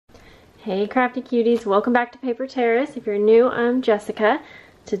Hey crafty cuties, welcome back to Paper Terrace. If you're new, I'm Jessica.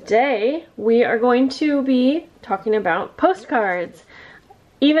 Today we are going to be talking about postcards.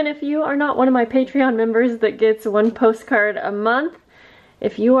 Even if you are not one of my Patreon members that gets one postcard a month,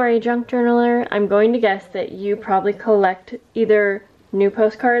 if you are a junk journaler, I'm going to guess that you probably collect either new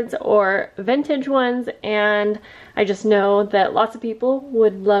postcards or vintage ones, and I just know that lots of people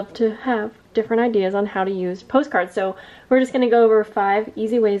would love to have different ideas on how to use postcards. So we're just going to go over 5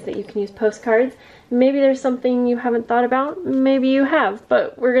 easy ways that you can use postcards. Maybe there's something you haven't thought about, maybe you have,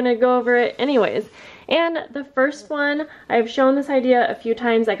 but we're going to go over it anyways. And the first one, I've shown this idea a few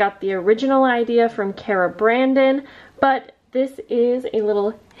times. I got the original idea from Kara Brandon, but this is a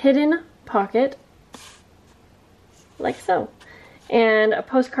little hidden pocket, like so. And a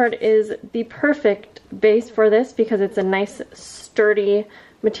postcard is the perfect base for this because it's a nice sturdy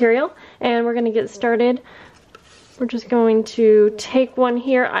material. And we're going to get started. We're just going to take one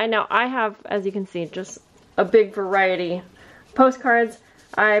here. I have, as you can see, just a big variety of postcards.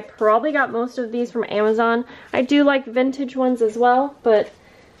 I probably got most of these from Amazon. I do like vintage ones as well, but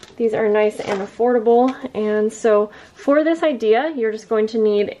these are nice and affordable. And so for this idea, you're just going to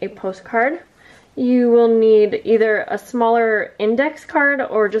need a postcard. You will need either a smaller index card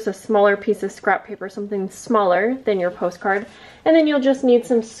or just a smaller piece of scrap paper, something smaller than your postcard. And then you'll just need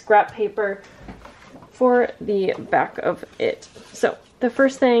some scrap paper for the back of it. So the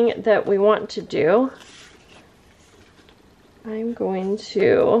first thing that we want to do, I'm going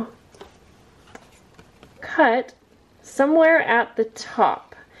to cut somewhere at the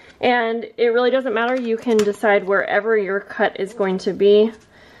top. And it really doesn't matter, you can decide wherever your cut is going to be.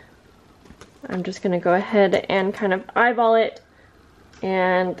 I'm just going to go ahead and kind of eyeball it,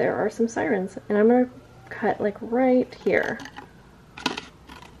 and there are some sirens, and I'm going to cut like right here.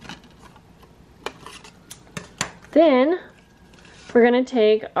 Then we're going to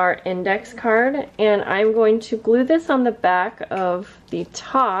take our index card, and I'm going to glue this on the back of the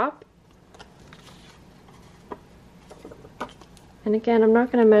top. And again, I'm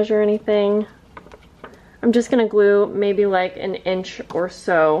not going to measure anything. I'm just going to glue maybe like an inch or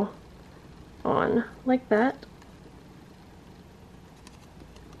so on, like that.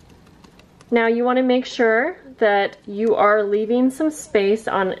 Now you want to make sure that you are leaving some space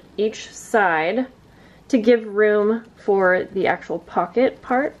on each side to give room for the actual pocket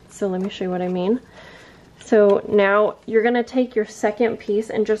part. So let me show you what I mean. So now you're going to take your second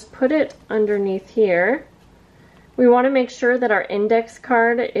piece and just put it underneath here. We want to make sure that our index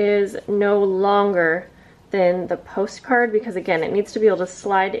card is no longer than the postcard because again, it needs to be able to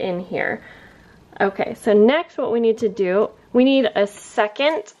slide in here. Okay, so next what we need to do, we need a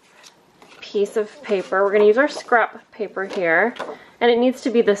second piece of paper. We're going to use our scrap paper here, and it needs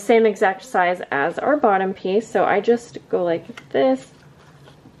to be the same exact size as our bottom piece. So I just go like this,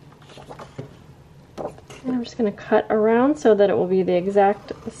 and I'm just going to cut around so that it will be the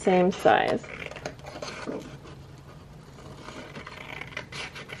exact same size.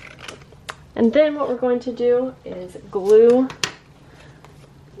 And then what we're going to do is glue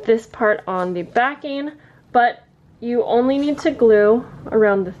this part on the backing, but you only need to glue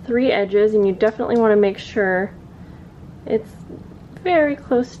around the 3 edges, and you definitely want to make sure it's very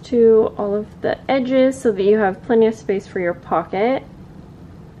close to all of the edges so that you have plenty of space for your pocket.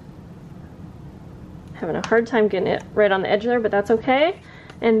 Having a hard time getting it right on the edge there, but that's okay.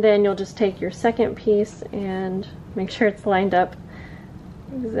 And then you'll just take your second piece and make sure it's lined up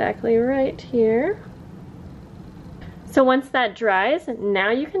exactly right here. So once that dries, now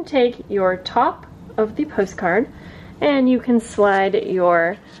you can take your top of the postcard and you can slide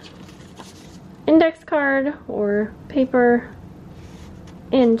your index card or paper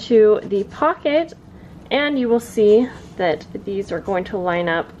into the pocket, and you will see that these are going to line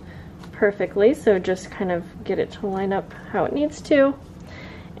up perfectly. So just kind of get it to line up how it needs to.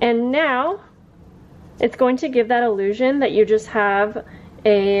 And now it's going to give that illusion that you just have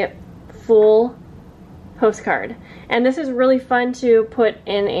a full postcard. And this is really fun to put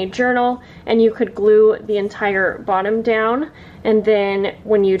in a journal, and you could glue the entire bottom down, and then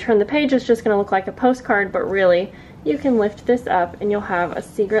when you turn the page it's just going to look like a postcard, but really you can lift this up and you'll have a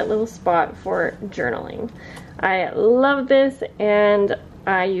secret little spot for journaling. I love this and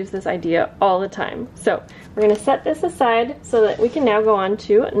I use this idea all the time. So we're going to set this aside so that we can now go on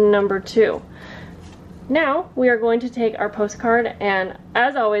to number 2. Now we are going to take our postcard, and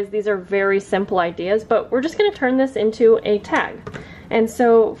as always these are very simple ideas, but we're just going to turn this into a tag. And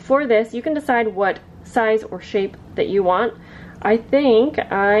so for this you can decide what size or shape that you want. I think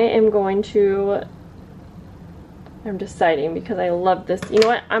I am going to I'm deciding because I love this. You know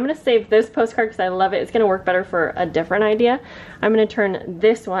what? I'm going to save this postcard because I love it. It's going to work better for a different idea. I'm going to turn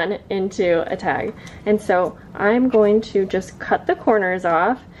this one into a tag. And so I'm going to just cut the corners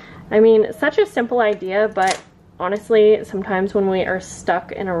off. I mean, such a simple idea, but honestly, sometimes when we are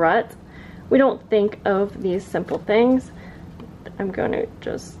stuck in a rut, we don't think of these simple things. I'm going to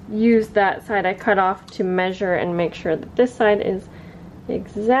just use that side I cut off to measure and make sure that this side is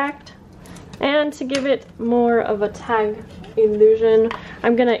exact. And to give it more of a tag illusion,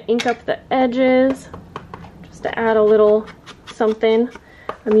 I'm going to ink up the edges just to add a little something.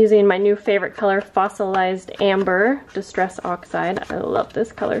 I'm using my new favorite color, Fossilized Amber Distress Oxide. I love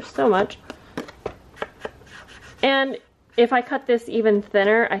this color so much. And if I cut this even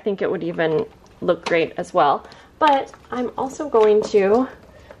thinner, I think it would even look great as well. But I'm also going to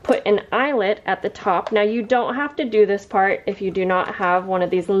put an eyelet at the top. Now you don't have to do this part if you do not have one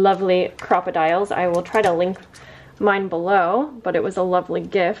of these lovely crocodiles. I will try to link mine below, but it was a lovely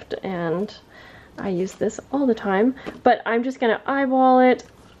gift and I use this all the time. But I'm just gonna eyeball it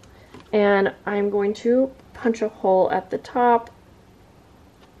and I'm going to punch a hole at the top,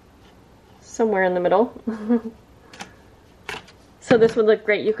 somewhere in the middle. So this would look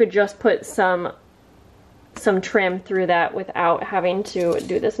great. You could just put some trim through that without having to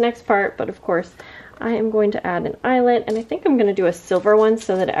do this next part, but of course I am going to add an eyelet, and I think I'm going to do a silver one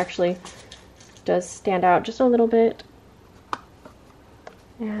so that it actually does stand out just a little bit.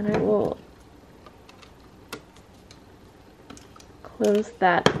 And I will close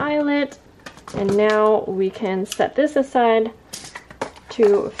that eyelet, and now we can set this aside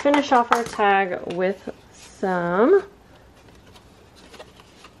to finish off our tag with some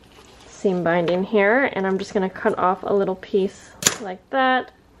seam binding here, and I'm just going to cut off a little piece like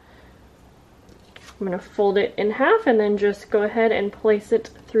that. I'm going to fold it in half and then just go ahead and place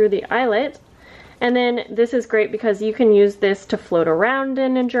it through the eyelet. And then this is great because you can use this to float around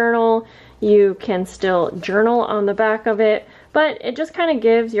in a journal. You can still journal on the back of it, but it just kind of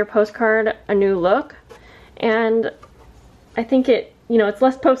gives your postcard a new look. And I think it, you know, it's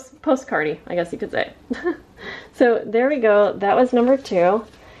less postcardy, I guess you could say. So there we go. That was number 2.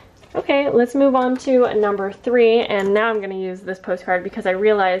 Okay, let's move on to number 3, and now I'm going to use this postcard because I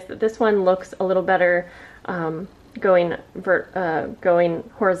realized that this one looks a little better going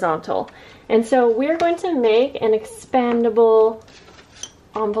horizontal. And so we're going to make an expandable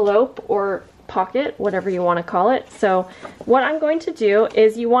envelope or pocket, whatever you want to call it. So what I'm going to do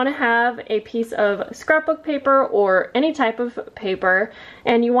is you want to have a piece of scrapbook paper or any type of paper,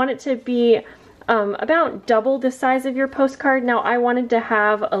 and you want it to be about double the size of your postcard. Now I wanted to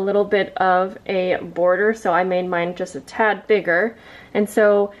have a little bit of a border, so I made mine just a tad bigger. And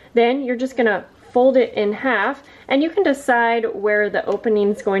so then you're just gonna fold it in half, and you can decide where the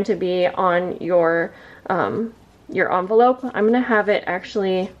opening is going to be on your envelope. I'm gonna have it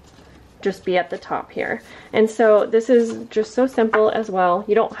actually just be at the top here. And so this is just so simple as well.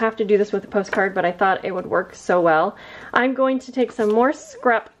 You don't have to do this with a postcard, but I thought it would work so well. I'm going to take some more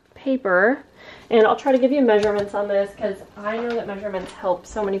scrap paper, and I'll try to give you measurements on this because I know that measurements help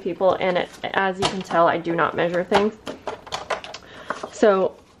so many people, and as you can tell, I do not measure things.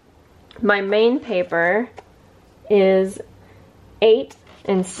 So my main paper is 8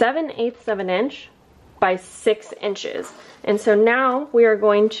 7/8 of an inch by 6 inches. And so now we are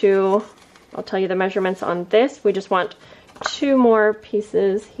going to, I'll tell you the measurements on this. We just want 2 more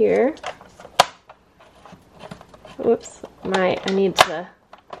pieces here. Whoops, I need to,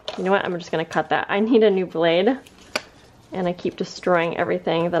 you know what, I'm just going to cut that. I need a new blade, and I keep destroying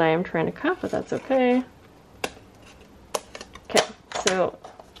everything that I am trying to cut, but that's okay. Okay, so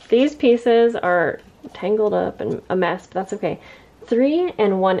these pieces are tangled up and a mess, but that's okay. 3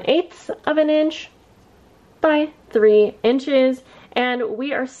 1/8 of an inch by 3 inches, and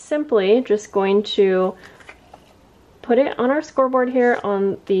we are simply just going to put it on our scoreboard here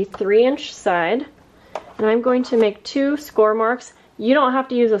on the 3-inch side, and I'm going to make 2 score marks. You don't have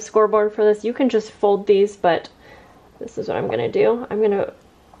to use a scoreboard for this. You can just fold these, but this is what I'm going to do. I'm going to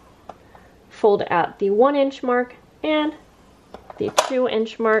fold at the 1-inch mark and the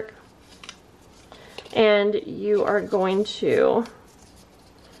 2-inch mark, and you are going to,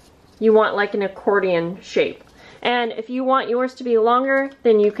 you want like an accordion shape. And if you want yours to be longer,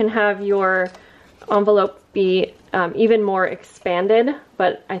 then you can have your envelope be even more expanded,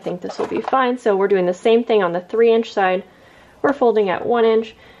 but I think this will be fine. So we're doing the same thing on the 3-inch side. We're folding at 1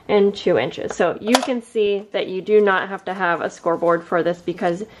 inch and 2 inches. So you can see that you do not have to have a scoreboard for this,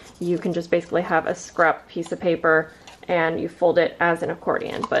 because you can just basically have a scrap piece of paper and you fold it as an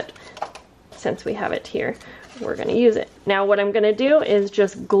accordion. But since we have it here, we're going to use it. Now what I'm going to do is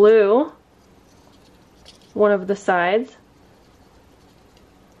just glue one of the sides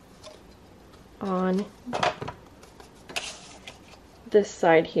on this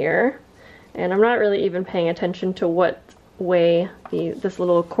side here. And I'm not really even paying attention to what way this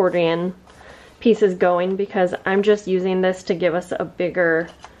little accordion piece is going, because I'm just using this to give us a bigger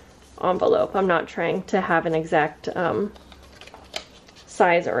envelope. I'm not trying to have an exact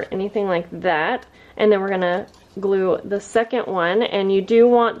size or anything like that. And then we're gonna glue the second one, and you do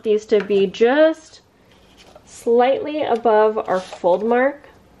want these to be just slightly above our fold mark,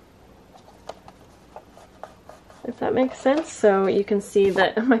 if that makes sense. So you can see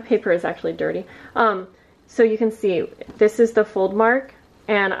that my paper is actually dirty. So you can see this is the fold mark,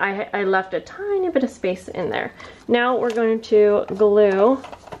 and I left a tiny bit of space in there. Now we're going to glue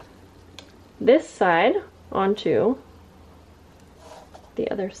this side onto the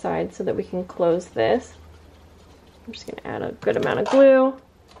other side so that we can close this. I'm just going to add a good amount of glue.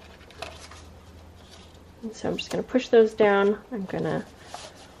 And so I'm just going to push those down. I'm going to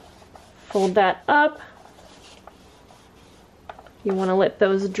fold that up. You want to let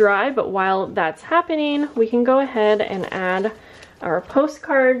those dry, but while that's happening, we can go ahead and add our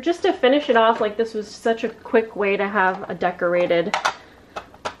postcard just to finish it off. Like, this was such a quick way to have a decorated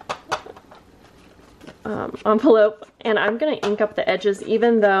envelope. And I'm going to ink up the edges,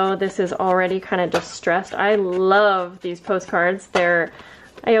 even though this is already kind of distressed. I love these postcards.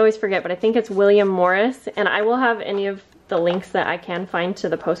 I always forget, but I think it's William Morris, and I will have any of the links that I can find to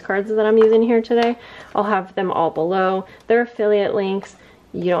the postcards that I'm using here today. I'll have them all below. They're affiliate links.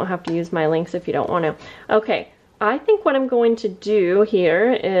 You don't have to use my links if you don't want to. Okay, I think what I'm going to do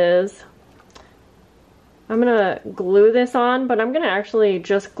here is I'm gonna glue this on, but I'm gonna actually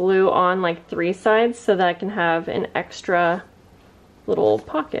just glue on like 3 sides so that I can have an extra little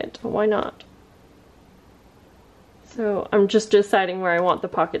pocket. Why not? So I'm just deciding where I want the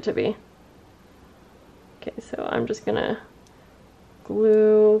pocket to be. Okay, so I'm just gonna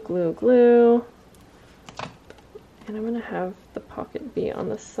glue, glue, glue, and I'm gonna have the pocket be on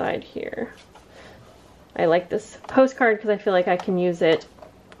the side here. I like this postcard because I feel like I can use it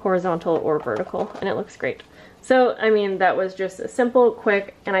horizontal or vertical, and it looks great. So, I mean, that was just a simple,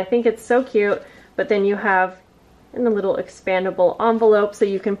 quick, and I think it's so cute. But then you have in the little expandable envelope, so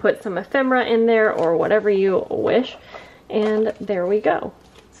you can put some ephemera in there or whatever you wish. And there we go.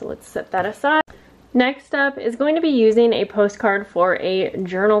 So let's set that aside. Next up is going to be using a postcard for a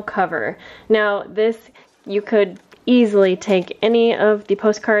journal cover. Now this, you could easily take any of the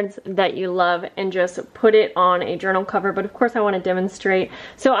postcards that you love and just put it on a journal cover, but of course I want to demonstrate.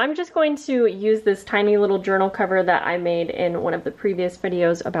 So I'm just going to use this tiny little journal cover that I made in one of the previous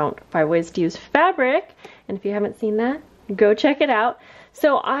videos about 5 ways to use fabric, and if you haven't seen that, go check it out.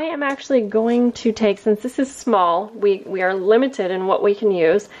 So I am actually going to take, since this is small, we are limited in what we can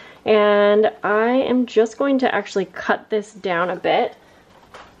use, and I am just going to actually cut this down a bit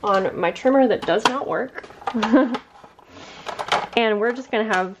on my trimmer that does not work. And we're just going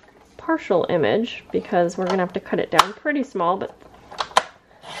to have partial image because we're going to have to cut it down pretty small, but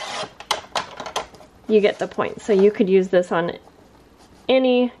you get the point. So you could use this on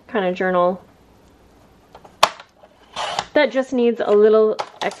any kind of journal that just needs a little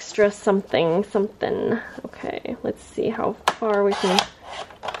extra something. Okay, let's see how far we can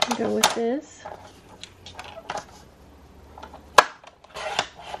go with this.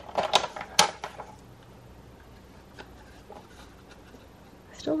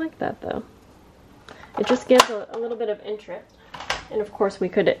 Still like that though. It just gives a little bit of interest. And of course we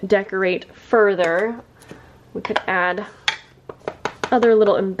could decorate further. We could add other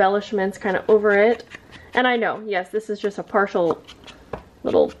little embellishments kind of over it. And I know, yes, this is just a partial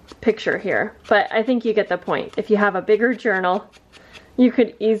little picture here, but I think you get the point. If you have a bigger journal, you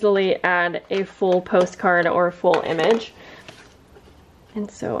could easily add a full postcard or a full image. And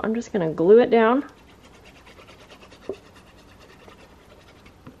so I'm just gonna glue it down.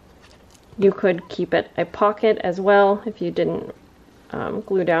 You could keep it a pocket as well if you didn't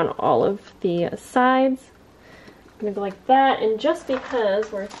glue down all of the sides. I'm gonna go like that, and just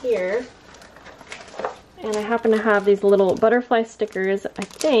because we're here, and I happen to have these little butterfly stickers, I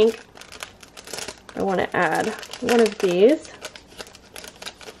think I want to add one of these.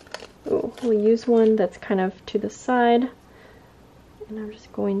 Ooh, we'll use one that's kind of to the side. And I'm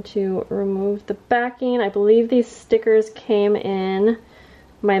just going to remove the backing. I believe these stickers came in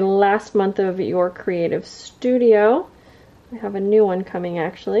my last month of Your Creative Studio. I have a new one coming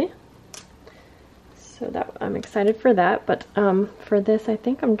actually. So that I'm excited for that, but for this I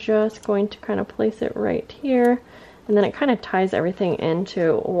think I'm just going to kind of place it right here, and then it kind of ties everything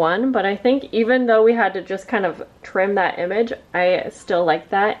into one. But I think even though we had to just kind of trim that image, I still like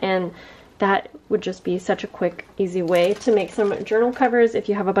that, and that would just be such a quick, easy way to make some journal covers if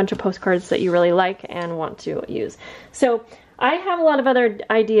you have a bunch of postcards that you really like and want to use. So I have a lot of other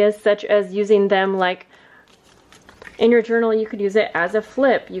ideas, such as using them like in your journal. You could use it as a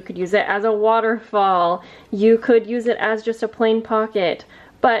flip, you could use it as a waterfall, you could use it as just a plain pocket.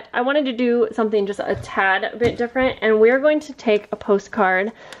 But I wanted to do something just a tad bit different, and we're going to take a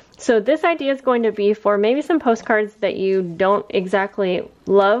postcard. So this idea is going to be for maybe some postcards that you don't exactly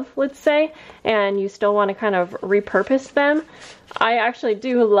love, let's say, and you still want to kind of repurpose them. I actually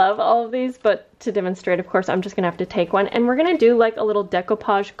do love all of these, but to demonstrate, of course, I'm just going to have to take one, and we're going to do like a little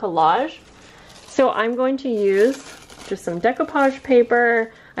decoupage collage. So I'm going to use just some decoupage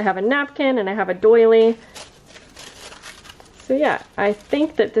paper. I have a napkin and I have a doily. So yeah, I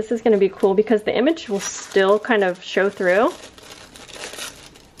think that this is going to be cool because the image will still kind of show through.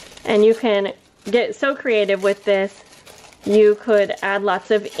 And you can get so creative with this. You could add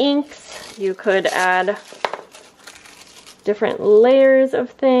lots of inks. You could add different layers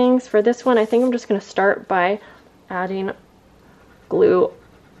of things. For this one, I think I'm just going to start by adding glue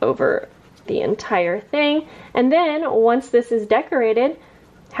over the entire thing. And then once this is decorated,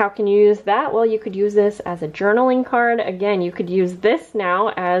 how can you use that? Well, you could use this as a journaling card. Again, you could use this now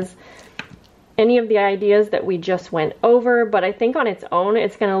as any of the ideas that we just went over, but I think on its own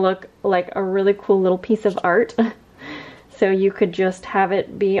it's going to look like a really cool little piece of art. So you could just have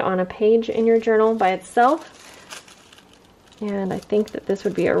it be on a page in your journal by itself. And I think that this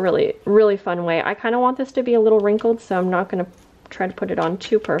would be a really, really fun way. I kind of want this to be a little wrinkled, so I'm not going to try to put it on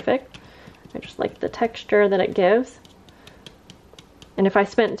too perfect. I just like the texture that it gives. And if I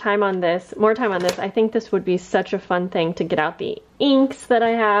spent time on this, more time on this, I think this would be such a fun thing to get out the inks that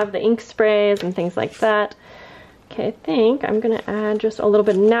I have, the ink sprays and things like that. Okay, I think I'm going to add just a little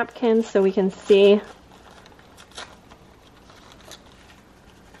bit of napkins so we can see.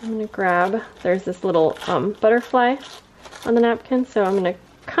 I'm going to grab, there's this little butterfly on the napkin, so I'm going to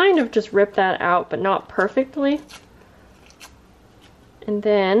kind of just rip that out, but not perfectly. And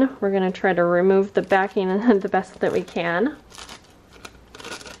then we're going to try to remove the backing the best that we can.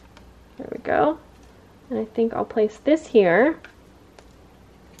 There we go. And I think I'll place this here.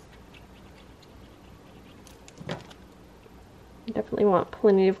 You definitely want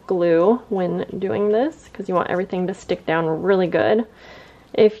plenty of glue when doing this because you want everything to stick down really good.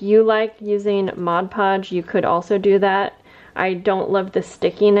 If you like using Mod Podge, you could also do that. I don't love the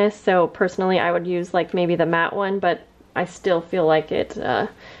stickiness, so personally I would use like maybe the matte one, but I still feel like it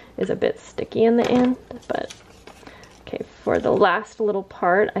is a bit sticky in the end. But okay, for the last little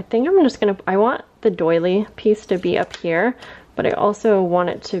part, I think I'm just gonna, I want the doily piece to be up here, but I also want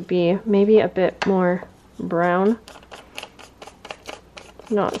it to be maybe a bit more brown.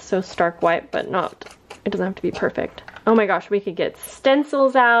 Not so stark white, but not, it doesn't have to be perfect. Oh my gosh, we could get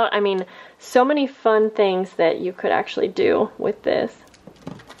stencils out. I mean, so many fun things that you could actually do with this.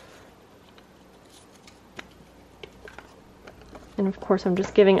 And of course, I'm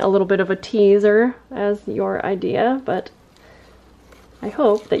just giving a little bit of a teaser as your idea, but I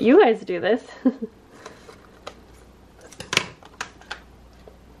hope that you guys do this.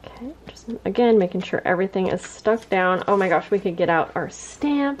 Okay, just again, making sure everything is stuck down. Oh my gosh, we could get out our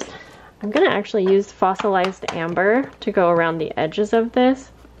stamps. I'm gonna actually use fossilized amber to go around the edges of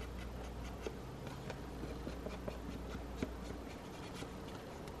this.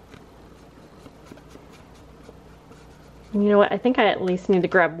 You know what, I think I at least need to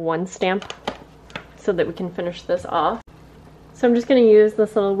grab one stamp so that we can finish this off. So I'm just going to use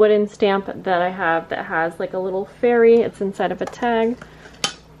this little wooden stamp that I have that has like a little fairy. It's inside of a tag.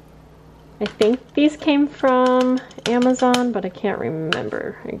 I think these came from Amazon, but I can't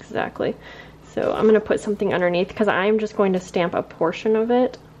remember exactly. So I'm going to put something underneath because I'm just going to stamp a portion of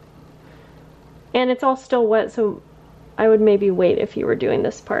it. And it's all still wet, so I would maybe wait if you were doing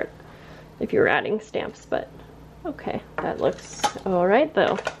this part, if you were adding stamps, but okay, that looks all right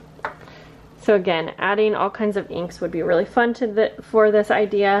though. So again, adding all kinds of inks would be really fun for this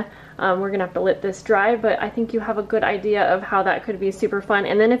idea. We're gonna have to let this dry, but I think you have a good idea of how that could be super fun.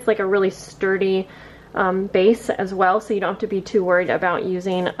 And then it's like a really sturdy base as well, so you don't have to be too worried about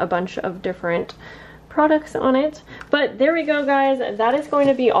using a bunch of different products on it. But there we go, guys. That is going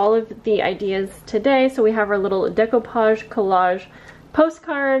to be all of the ideas today. So we have our little decoupage collage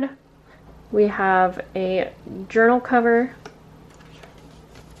postcard. We have a journal cover.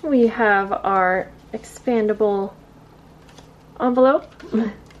 We have our expandable envelope.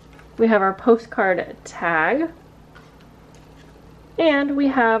 We have our postcard tag. And we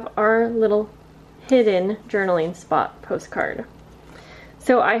have our little hidden journaling spot postcard.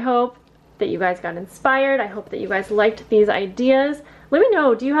 So I hope that you guys got inspired. I hope that you guys liked these ideas. let me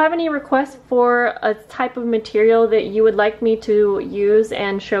know, do you have any requests for a type of material that you would like me to use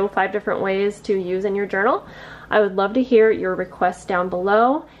and show 5 different ways to use in your journal? I would love to hear your requests down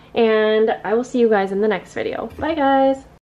below, and I will see you guys in the next video. Bye guys!